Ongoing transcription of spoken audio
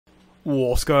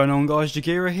What's going on, guys?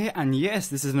 Jagira here, and yes,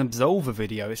 this is an Absolver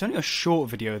video. It's only a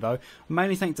short video though,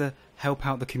 mainly thanks to help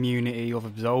out the community of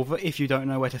Absolver if you don't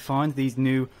know where to find these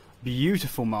new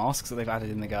beautiful masks that they've added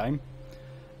in the game.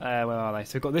 Where are they?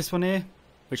 So we've got this one here,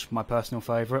 which is my personal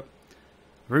favourite.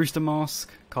 Rooster mask,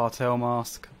 cartel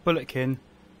mask, bulletkin,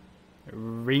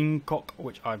 ringcock,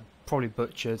 which I probably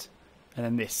butchered, and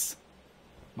then this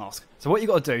mask. So what you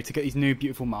got to do to get these new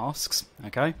beautiful masks,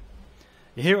 okay?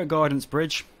 You're here at Guidance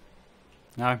Bridge.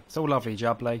 No, it's all lovely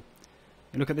jubbly.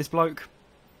 You look at this bloke,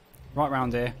 right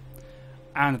round here,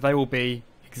 and they will be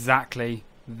exactly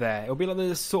there. It'll be like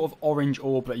this sort of orange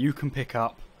orb that you can pick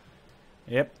up.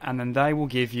 Yep, and then they will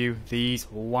give you these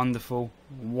wonderful,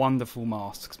 wonderful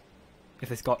masks.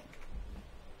 If it's got...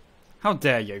 How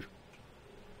dare you?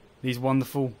 These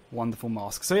wonderful, wonderful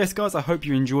masks. So yes, guys, I hope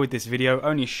you enjoyed this video.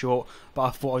 Only short, but I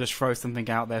thought I'd just throw something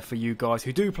out there for you guys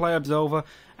who do play Absolver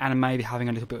and are maybe having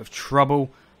a little bit of trouble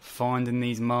finding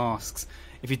these masks.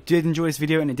 If you did enjoy this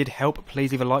video and it did help,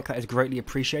 please leave a like. That is greatly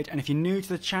appreciated. And if you're new to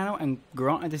the channel, and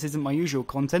granted this isn't my usual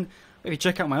content, but if you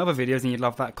check out my other videos and you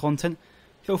love that content,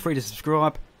 feel free to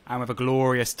subscribe and have a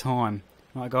glorious time.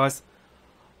 Alright guys,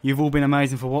 you've all been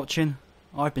amazing for watching.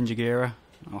 I've been Jagira,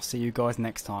 and I'll see you guys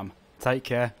next time. Take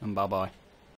care and bye bye.